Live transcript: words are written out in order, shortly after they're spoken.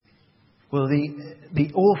Well,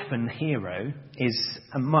 the orphan hero is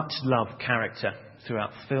a much-loved character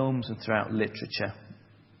throughout films and throughout literature.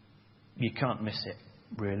 You can't miss it,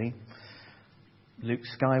 really. Luke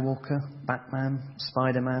Skywalker, Batman,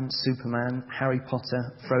 Spider-Man, Superman, Harry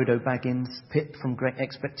Potter, Frodo Baggins, Pip from Great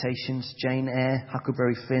Expectations, Jane Eyre,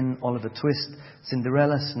 Huckleberry Finn, Oliver Twist,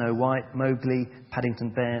 Cinderella, Snow White, Mowgli,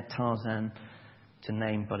 Paddington Bear, Tarzan, to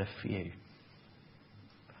name but a few.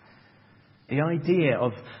 The idea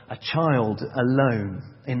of a child alone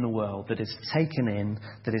in the world that is taken in,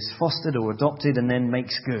 that is fostered or adopted and then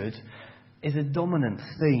makes good, is a dominant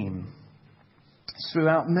theme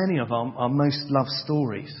throughout many of our most loved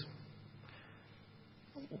stories.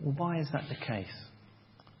 Why is that the case?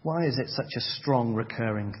 Why is it such a strong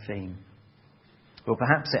recurring theme? Well,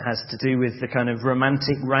 perhaps it has to do with the kind of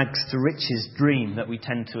romantic rags to riches dream that we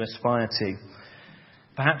tend to aspire to.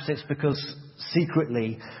 Perhaps it's because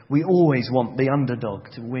secretly we always want the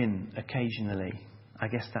underdog to win occasionally. I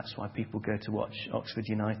guess that's why people go to watch Oxford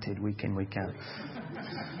United week in, week out.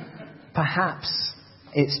 Perhaps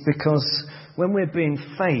it's because when we're being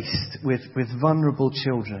faced with vulnerable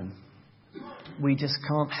children, we just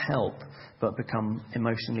can't help but become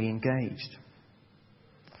emotionally engaged.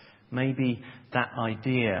 Maybe that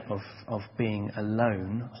idea of being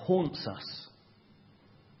alone haunts us.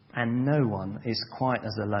 And no one is quite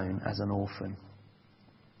as alone as an orphan.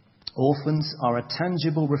 Orphans are a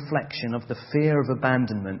tangible reflection of the fear of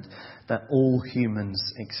abandonment that all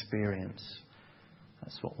humans experience.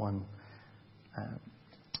 That's what one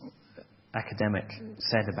academic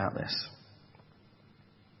said about this.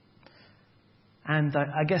 And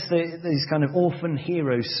I guess these kind of orphan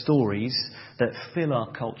hero stories that fill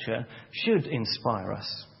our culture should inspire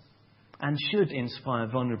us and should inspire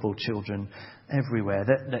vulnerable children everywhere.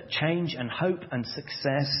 That change and hope and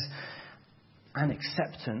success and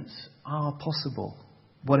acceptance are possible,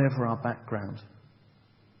 whatever our background.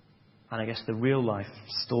 And I guess the real life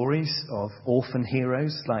stories of orphan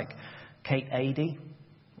heroes like Kate Adie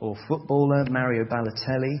or footballer Mario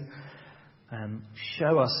Balotelli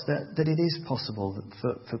show us that it is possible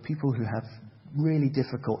for people who have really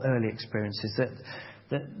difficult early experiences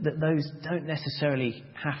that those don't necessarily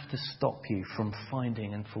have to stop you from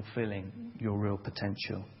finding and fulfilling your real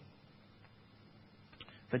potential.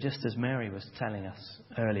 But just as Mary was telling us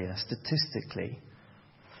earlier, statistically,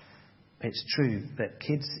 it's true that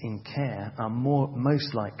kids in care are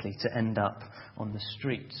most likely to end up on the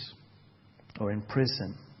streets or in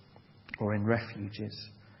prison or in refuges.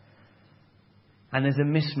 And there's a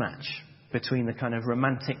mismatch between the kind of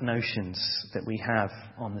romantic notions that we have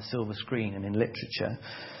on the silver screen and in literature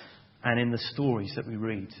and in the stories that we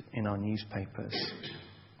read in our newspapers.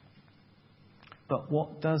 But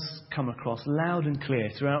what does come across loud and clear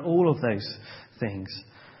throughout all of those things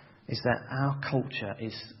is that our culture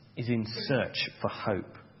is in search for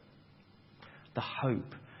hope. The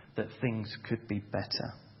hope that things could be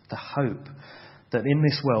better. The hope that in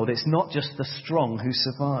this world it's not just the strong who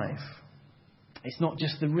survive. It's not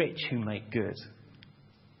just the rich who make good.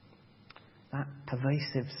 That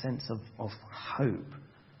pervasive sense of hope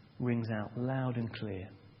rings out loud and clear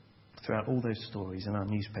throughout all those stories and our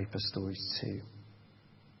newspaper stories too.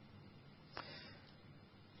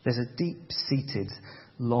 There's a deep-seated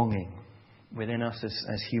longing within us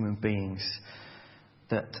as human beings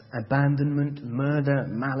that abandonment, murder,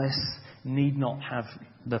 malice need not have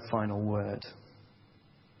the final word.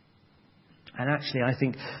 And actually, I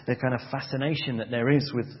think the kind of fascination that there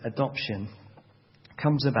is with adoption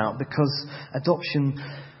comes about because adoption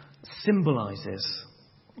symbolises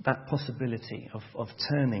that possibility of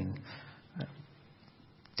turning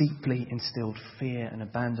deeply instilled fear and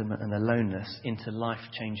abandonment and aloneness into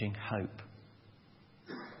life-changing hope.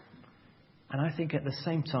 And I think at the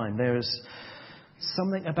same time there is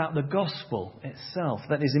something about the gospel itself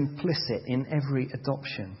that is implicit in every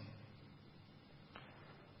adoption.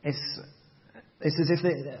 It's as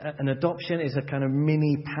if an adoption is a kind of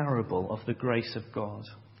mini parable of the grace of God.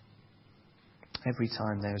 Every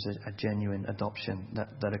time there's a genuine adoption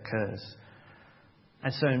that occurs.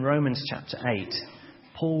 And so in Romans chapter 8,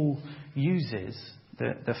 Paul uses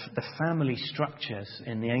the family structures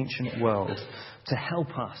in the ancient world to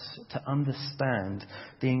help us to understand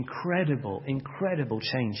the incredible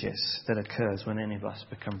changes that occurs when any of us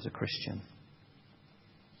becomes a Christian.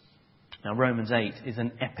 Now Romans 8 is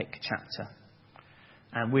an epic chapter.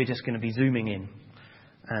 And we're just going to be zooming in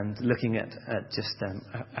and looking at just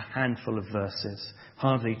a handful of verses,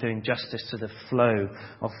 hardly doing justice to the flow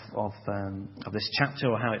of this chapter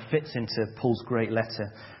or how it fits into Paul's great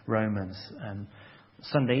letter, Romans.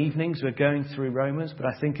 Sunday evenings we're going through Romans, but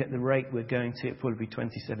I think at the rate we're going to, it'll probably be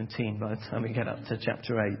 2017 by the time we get up to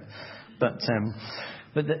chapter 8. But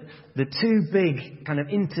the two big kind of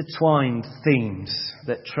intertwined themes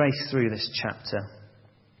that trace through this chapter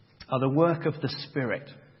are the work of the Spirit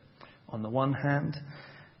on the one hand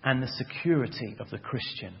and the security of the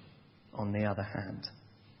Christian on the other hand.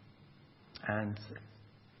 And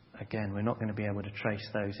again, we're not going to be able to trace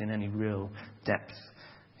those in any real depth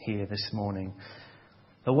here this morning.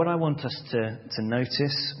 But what I want us to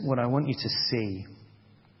notice, what I want you to see,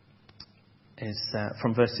 is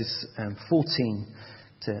from verses 14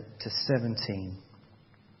 to 17,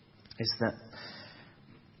 is that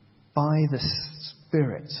by the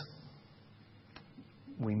Spirit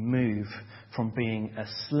we move from being a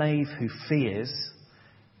slave who fears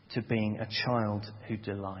to being a child who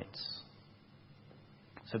delights.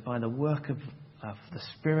 So by the work of the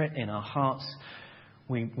Spirit in our hearts,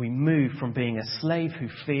 we move from being a slave who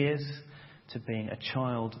fears to being a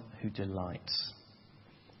child who delights.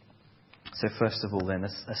 So first of all then,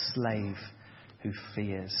 a slave who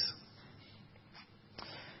fears.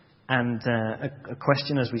 And a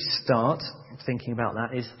question as we start thinking about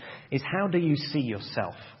that is how do you see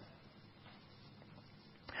yourself?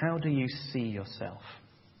 How do you see yourself?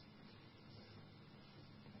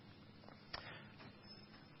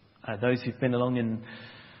 Those who've been along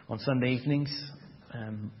on Sunday evenings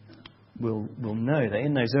will know that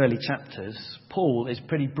in those early chapters, Paul is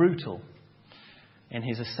pretty brutal in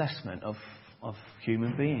his assessment of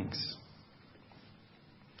human beings.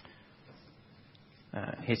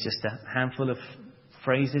 Here's just a handful of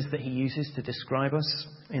phrases that he uses to describe us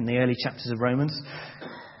in the early chapters of Romans.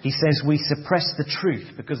 He says, we suppress the truth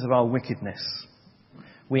because of our wickedness.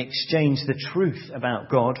 We exchange the truth about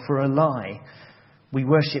God for a lie. We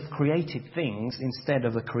worship created things instead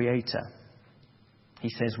of the Creator. He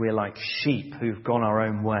says we're like sheep who've gone our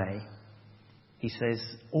own way. He says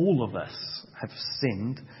all of us have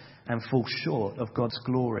sinned and fall short of God's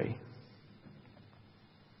glory.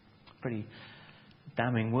 Pretty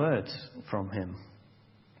damning words from him.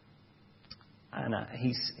 And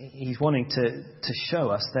he's wanting to show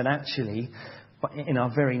us that actually, in our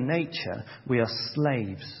very nature, we are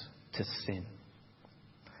slaves to sin.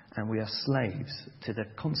 And we are slaves to the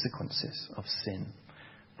consequences of sin.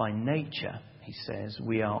 By nature, he says,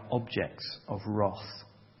 we are objects of wrath.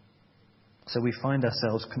 So we find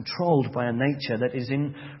ourselves controlled by a nature that is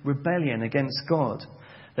in rebellion against God,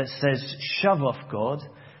 that says, shove off God,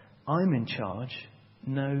 I'm in charge,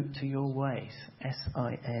 no to your ways,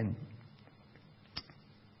 S-I-N.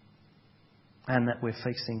 And that we're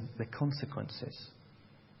facing the consequences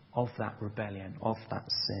of that rebellion, of that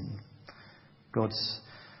sin. God's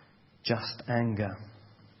just anger.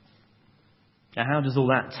 Now, how does all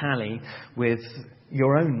that tally with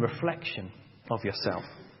your own reflection of yourself?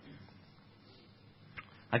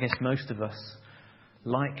 I guess most of us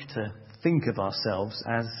like to think of ourselves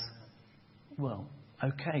as, well,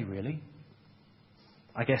 okay, really.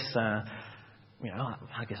 I guess I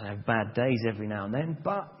have bad days every now and then,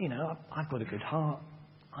 but, I've got a good heart.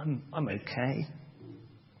 I'm okay.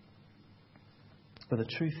 But the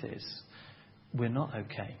truth is, we're not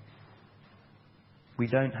okay. We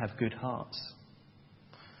don't have good hearts.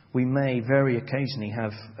 We may very occasionally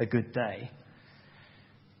have a good day,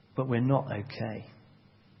 but we're not okay.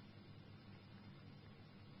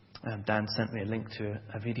 Dan sent me a link to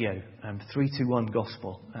a video, 321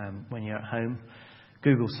 Gospel. When you're at home,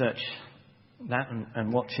 Google search that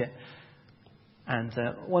and watch it. And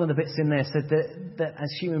one of the bits in there said that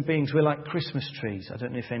as human beings, we're like Christmas trees. I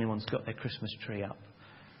don't know if anyone's got their Christmas tree up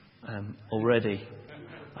already.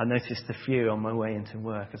 I noticed a few on my way into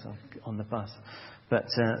work as I'm on the bus. But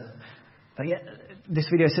yeah, this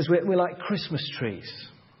video says we're like Christmas trees.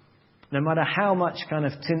 No matter how much kind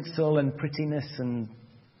of tinsel and prettiness and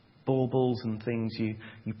baubles and things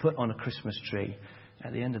you put on a Christmas tree,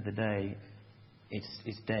 at the end of the day,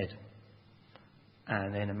 it's dead.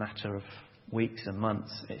 And in a matter of weeks and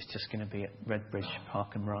months, it's just going to be at Redbridge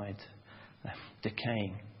Park and Ride,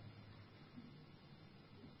 decaying.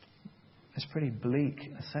 It's a pretty bleak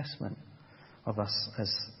assessment of us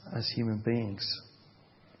as human beings.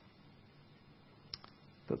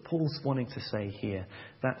 But Paul's wanting to say here,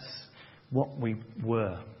 that's what we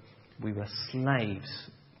were. We were slaves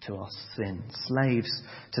to our sin, slaves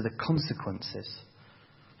to the consequences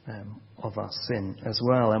of our sin as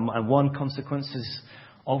well. And one consequence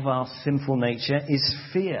of our sinful nature is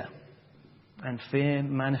fear. And fear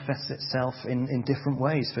manifests itself in different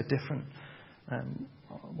ways for different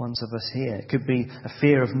ones of us here. It could be a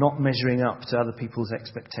fear of not measuring up to other people's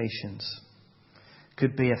expectations. It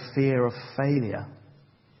could be a fear of failure.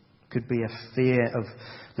 Could be a fear of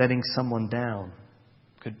letting someone down.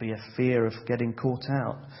 Could be a fear of getting caught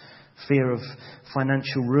out. Fear of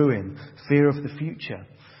financial ruin. Fear of the future.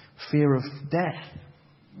 Fear of death.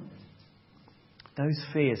 Those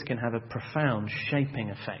fears can have a profound shaping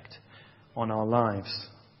effect on our lives.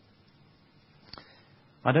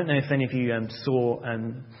 I don't know if any of you saw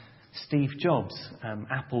Steve Jobs,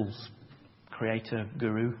 Apple's creator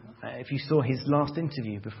guru. If you saw his last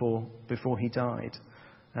interview before he died,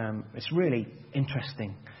 it's really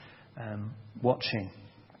interesting watching.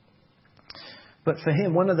 But for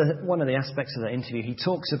him, one of the aspects of that interview, he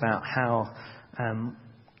talks about how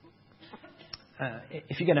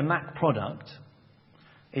if you get a Mac product,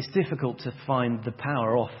 it's difficult to find the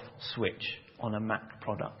power off switch on a Mac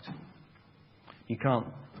product. You can't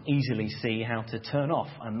easily see how to turn off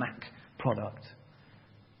a Mac product.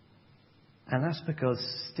 And that's because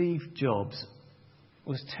Steve Jobs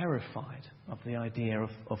was terrified of the idea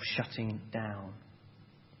of shutting down.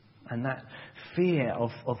 And that fear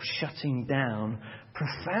of shutting down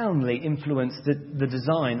profoundly influenced the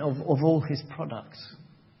design of all his products.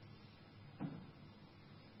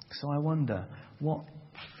 So I wonder, what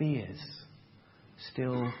fears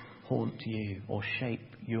still haunt you or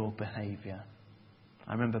shape your behaviour?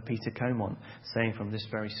 I remember Peter Comont saying from this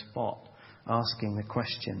very spot, asking the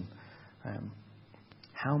question,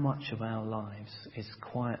 how much of our lives is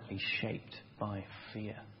quietly shaped by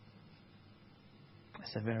fear?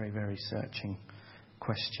 It's a very, very searching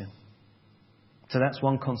question. So that's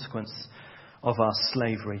one consequence of our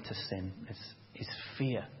slavery to sin, is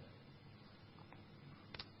fear.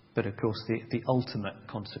 But of course, the ultimate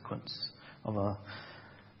consequence of our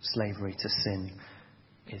slavery to sin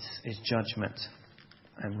is judgment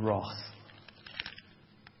and wrath.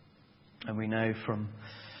 And we know from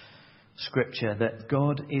Scripture that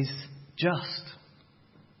God is just.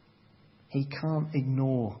 He can't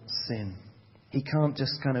ignore sin. He can't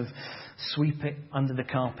just kind of sweep it under the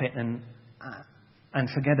carpet and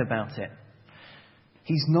forget about it.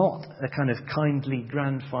 He's not a kind of kindly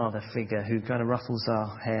grandfather figure who kind of ruffles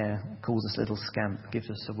our hair, calls us little scamp, gives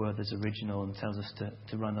us a word that's original and tells us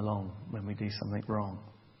to run along when we do something wrong.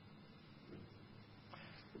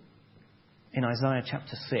 In Isaiah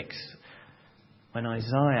chapter 6, when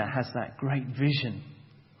Isaiah has that great vision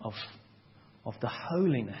of the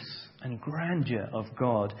holiness and grandeur of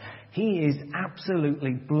God, he is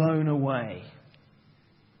absolutely blown away.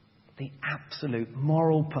 The absolute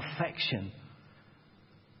moral perfection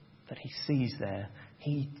that he sees there,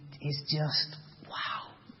 he is just,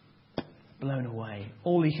 wow, blown away.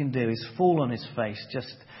 All he can do is fall on his face,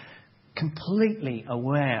 just completely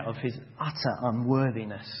aware of his utter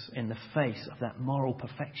unworthiness in the face of that moral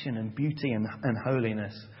perfection and beauty and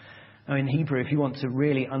holiness. Now in Hebrew, if you want to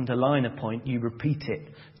really underline a point, you repeat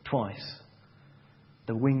it twice.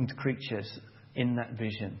 The winged creatures in that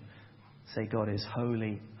vision say God is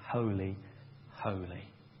holy, holy, holy.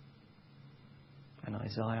 And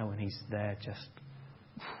Isaiah, when he's there, just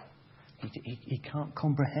he can't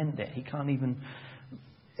comprehend it. He can't even.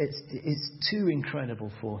 It's too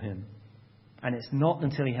incredible for him. And it's not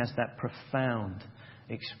until he has that profound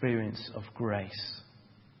experience of grace,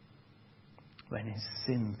 when his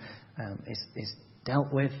sin is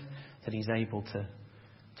dealt with, that he's able to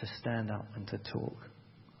stand up and to talk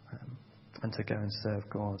and to go and serve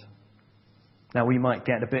God. Now we might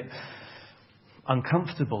get a bit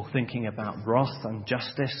uncomfortable thinking about wrath and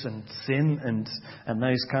justice and sin and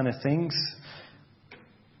those kind of things.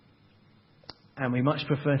 And we much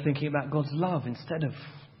prefer thinking about God's love instead of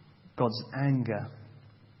God's anger.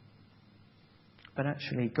 But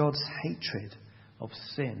actually, God's hatred of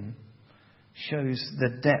sin shows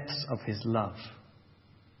the depths of his love.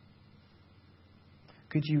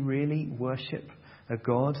 Could you really worship a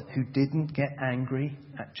God who didn't get angry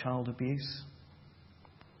at child abuse?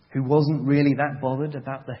 Who wasn't really that bothered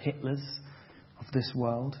about the Hitlers of this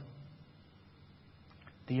world?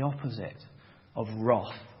 The opposite of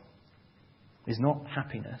wrath is not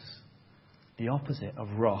happiness. The opposite of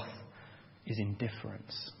wrath is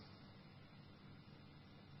indifference.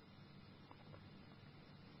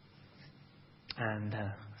 And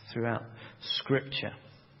throughout Scripture,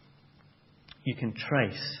 you can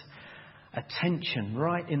trace a tension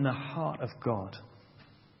right in the heart of God.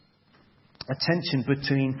 A tension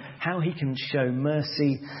between how he can show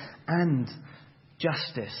mercy and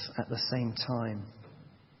justice at the same time.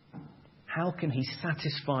 How can he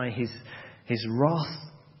satisfy his wrath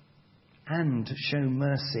and show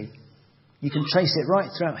mercy? You can trace it right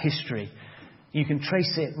throughout history. You can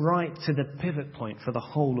trace it right to the pivot point for the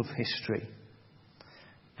whole of history.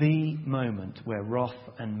 The moment where wrath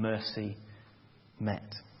and mercy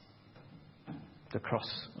met. the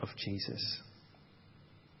cross of Jesus.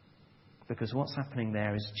 Because what's happening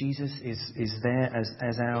there is Jesus is there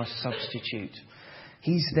as our substitute.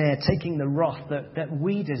 He's there taking the wrath that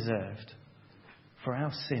we deserved for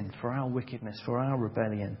our sin, for our wickedness, for our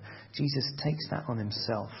rebellion. Jesus takes that on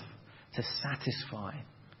himself to satisfy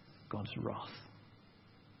God's wrath.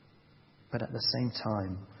 But at the same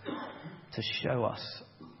time, to show us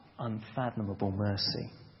unfathomable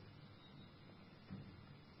mercy.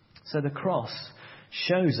 So the cross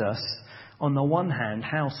shows us, on the one hand,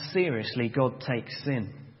 how seriously God takes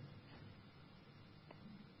sin.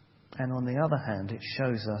 And on the other hand, it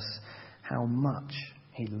shows us how much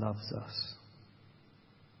he loves us.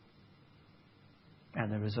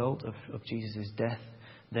 And the result of Jesus' death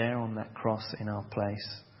there on that cross in our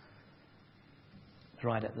place,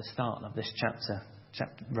 right at the start of this chapter,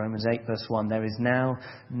 Romans 8 verse 1, there is now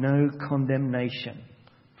no condemnation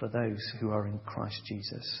for those who are in Christ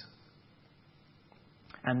Jesus.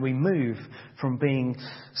 And we move from being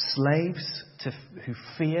slaves who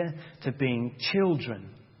fear to being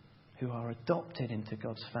children who are adopted into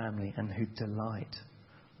God's family and who delight.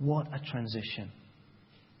 What a transition.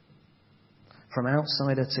 From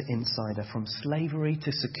outsider to insider, from slavery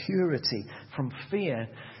to security, from fear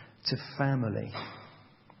to family.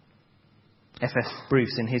 F.F.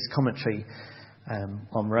 Bruce, in his commentary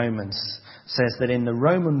on Romans, says that in the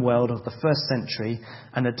Roman world of the first century,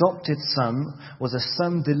 an adopted son was a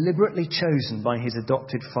son deliberately chosen by his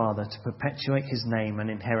adopted father to perpetuate his name and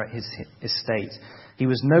inherit his estate. He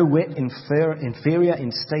was no whit inferior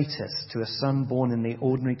in status to a son born in the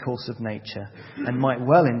ordinary course of nature, and might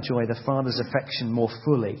well enjoy the father's affection more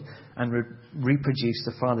fully and reproduce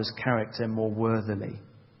the father's character more worthily.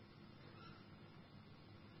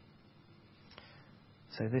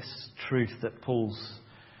 So this truth that Paul's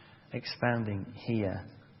expounding here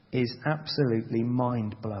is absolutely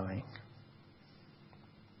mind-blowing.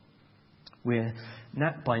 We're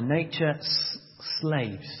by nature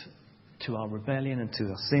slaves to our rebellion and to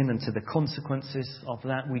our sin and to the consequences of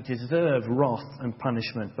that. We deserve wrath and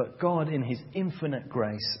punishment, but God, in his infinite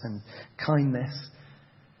grace and kindness,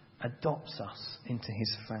 adopts us into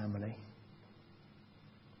his family.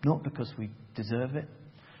 Not because we deserve it,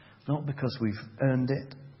 not because we've earned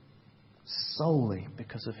it, solely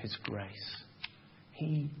because of his grace.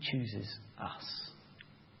 He chooses us.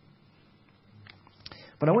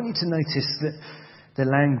 But I want you to notice that the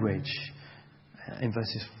language in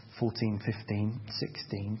verses 14, 15,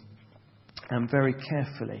 16, very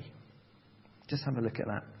carefully. Just have a look at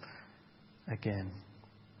that again.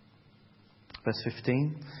 Verse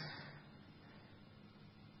 15.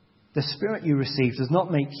 The Spirit you received does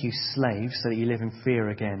not make you slaves so that you live in fear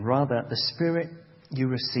again. Rather, the Spirit you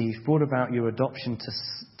received brought about your adoption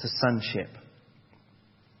to sonship.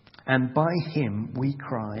 And by him we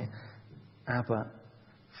cry, Abba,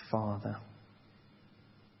 Father.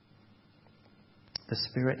 The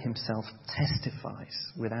Spirit himself testifies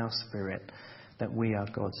with our spirit that we are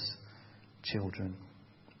God's children.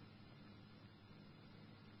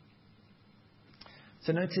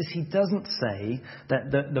 So notice he doesn't say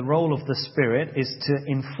that the role of the Spirit is to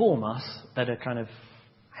inform us that a kind of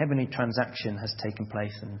heavenly transaction has taken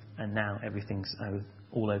place and now everything's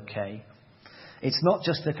all okay. It's not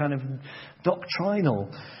just a kind of doctrinal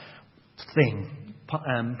thing,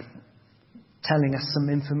 telling us some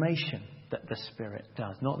information that the Spirit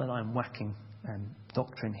does. Not that I'm whacking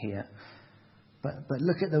doctrine here, but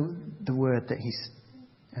look at the word that he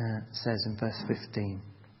says in verse 15.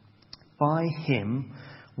 By him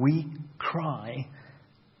we cry,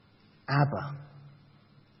 Abba.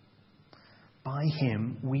 By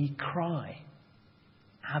him we cry,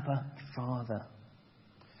 Abba, Father.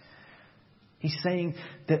 He's saying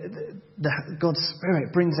that God's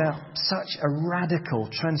Spirit brings out such a radical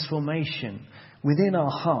transformation within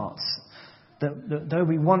our hearts that though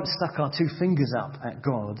we once stuck our two fingers up at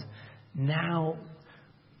God, now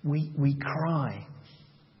we cry,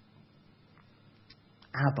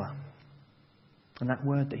 Abba. And that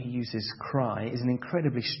word that he uses, cry, is an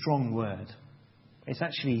incredibly strong word. It's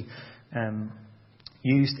actually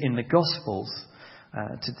used in the Gospels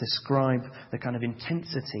to describe the kind of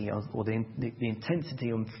intensity or the intensity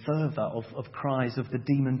and fervour of cries of the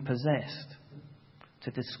demon-possessed.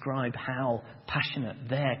 To describe how passionate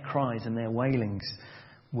their cries and their wailings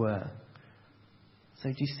were. So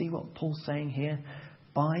do you see what Paul's saying here?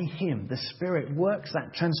 By him, the Spirit works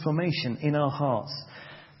that transformation in our hearts,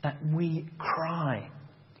 that we cry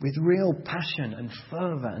with real passion and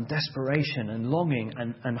fervour and desperation and longing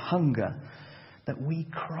and hunger, that we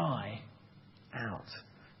cry out.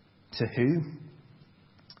 To who?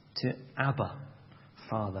 To Abba,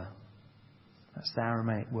 Father. That's the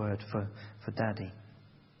Aramaic word for daddy.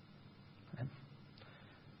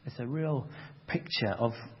 It's a real picture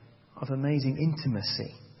of amazing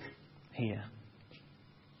intimacy here.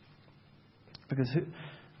 Because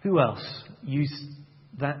who else used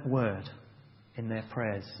that word in their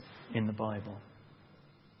prayers in the Bible?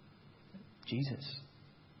 Jesus.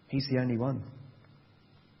 He's the only one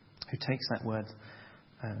who takes that word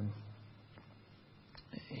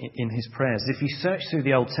in his prayers. If you search through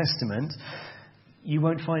the Old Testament, you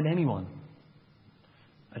won't find anyone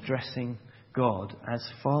addressing God as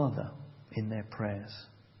Father in their prayers.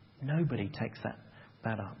 Nobody takes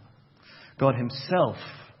that up. God himself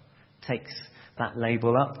takes that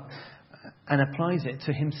label up and applies it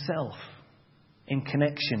to himself in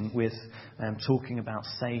connection with talking about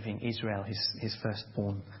saving Israel, his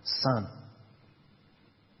firstborn son.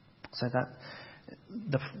 So that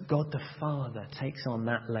God the Father takes on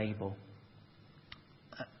that label,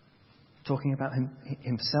 talking about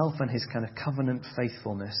himself and his kind of covenant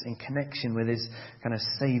faithfulness in connection with his kind of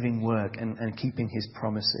saving work and keeping his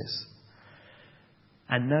promises.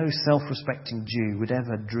 And no self-respecting Jew would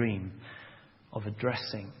ever dream of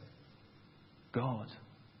addressing God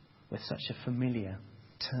with such a familiar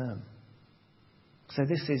term. So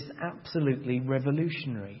this is absolutely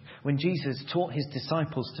revolutionary. When Jesus taught his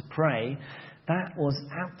disciples to pray, that was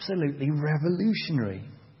absolutely revolutionary.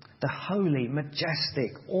 The holy,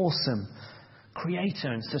 majestic, awesome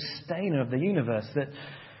creator and sustainer of the universe,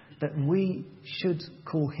 that we should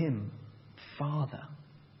call him Father,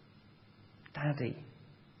 Daddy,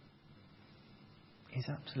 is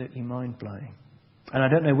absolutely mind-blowing. And I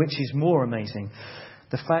don't know which is more amazing.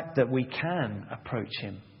 The fact that we can approach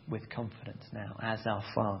him with confidence now as our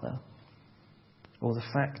Father, or the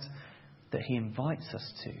fact that he invites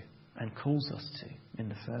us to and calls us to in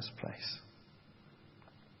the first place.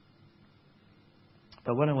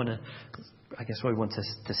 But what we want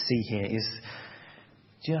to see here is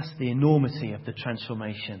just the enormity of the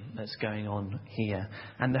transformation that's going on here,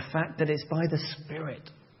 and the fact that it's by the Spirit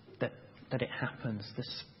that it happens. The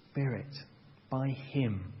Spirit, by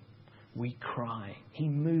him, we cry. He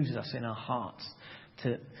moves us in our hearts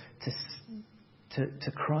to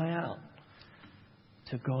cry out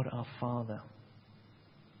to God our Father.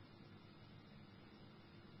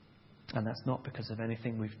 And that's not because of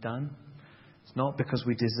anything we've done. It's not because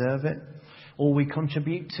we deserve it. All we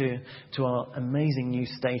contribute to our amazing new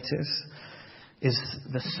status is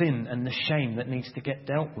the sin and the shame that needs to get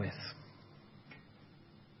dealt with.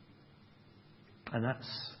 And that's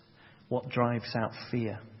what drives out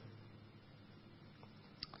fear.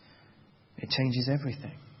 It changes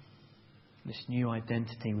everything. This new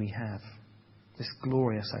identity we have. This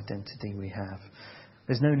glorious identity we have.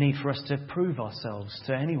 There's no need for us to prove ourselves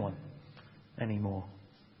to anyone anymore.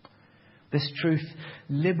 This truth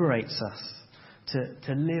liberates us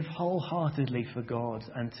to live wholeheartedly for God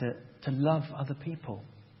and to love other people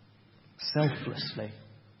selflessly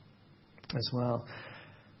as well.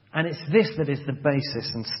 And it's this that is the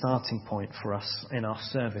basis and starting point for us in our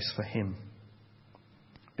service for him.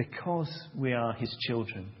 Because we are his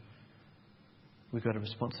children, we've got a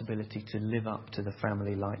responsibility to live up to the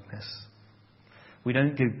family likeness. We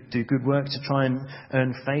don't do good work to try and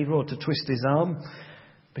earn favour or to twist his arm.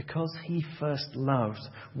 Because he first loved,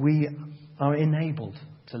 we are enabled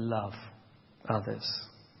to love others.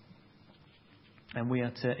 And we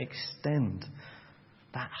are to extend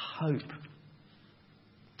that hope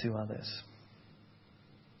to others.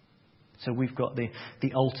 So we've got the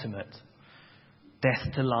ultimate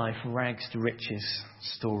death to life, rags to riches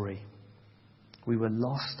story. We were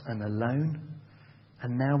lost and alone,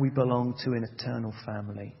 and now we belong to an eternal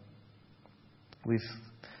family.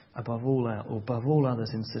 Above all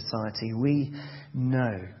others in society, we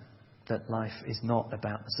know that life is not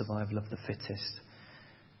about the survival of the fittest,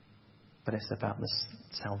 but it's about the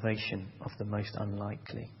salvation of the most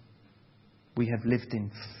unlikely. We have lived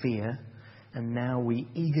in fear, and now we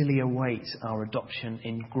eagerly await our adoption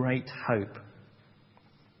in great hope.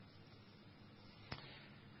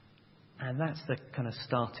 And that's the kind of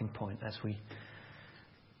starting point as we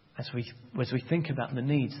think about the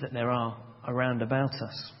needs that there are around about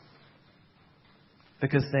us.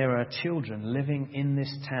 Because there are children living in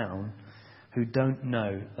this town who don't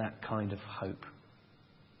know that kind of hope.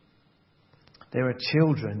 There are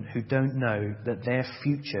children who don't know that their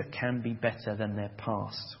future can be better than their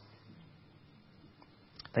past.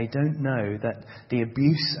 They don't know that the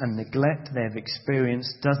abuse and neglect they've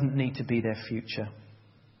experienced doesn't need to be their future.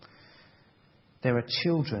 There are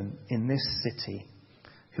children in this city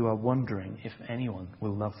who are wondering if anyone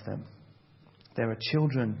will love them. There are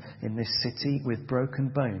children in this city with broken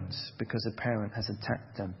bones because a parent has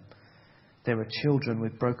attacked them. There are children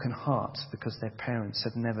with broken hearts because their parents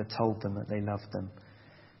have never told them that they love them.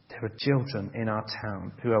 There are children in our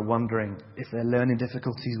town who are wondering if their learning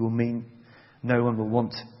difficulties will mean no one will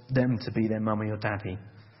want them to be their mummy or daddy.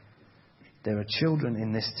 There are children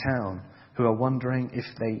in this town who are wondering if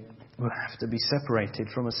they will have to be separated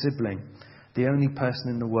from a sibling, the only person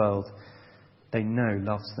in the world they know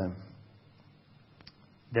loves them.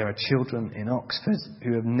 There are children in Oxford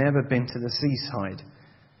who have never been to the seaside,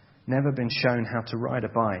 never been shown how to ride a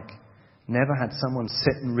bike, never had someone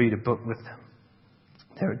sit and read a book with them.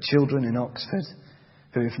 There are children in Oxford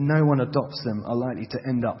who, if no one adopts them, are likely to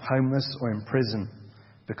end up homeless or in prison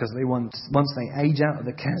because once they age out of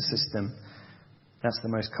the care system, that's the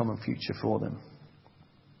most common future for them.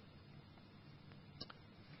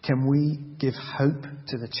 Can we give hope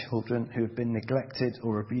to the children who have been neglected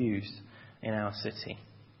or abused in our city?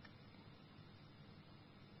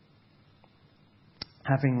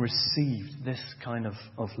 Having received this kind of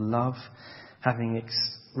love, having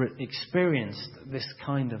experienced this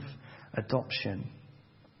kind of adoption,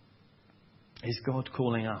 is God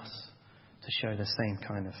calling us to show the same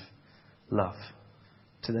kind of love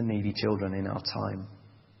to the needy children in our time?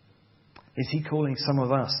 Is He calling some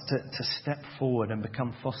of us to step forward and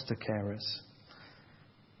become foster carers?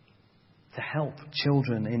 To help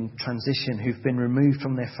children in transition who've been removed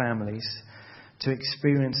from their families to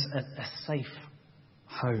experience a safe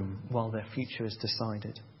home while their future is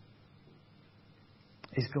decided?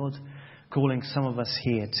 Is God calling some of us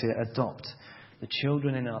here to adopt the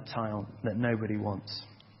children in our town that nobody wants?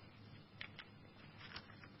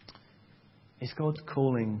 Is God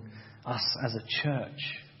calling us as a church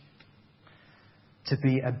to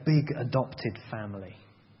be a big adopted family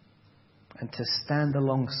and to stand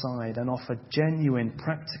alongside and offer genuine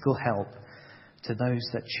practical help to those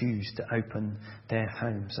that choose to open their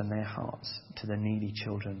homes and their hearts to the needy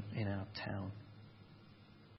children in our town?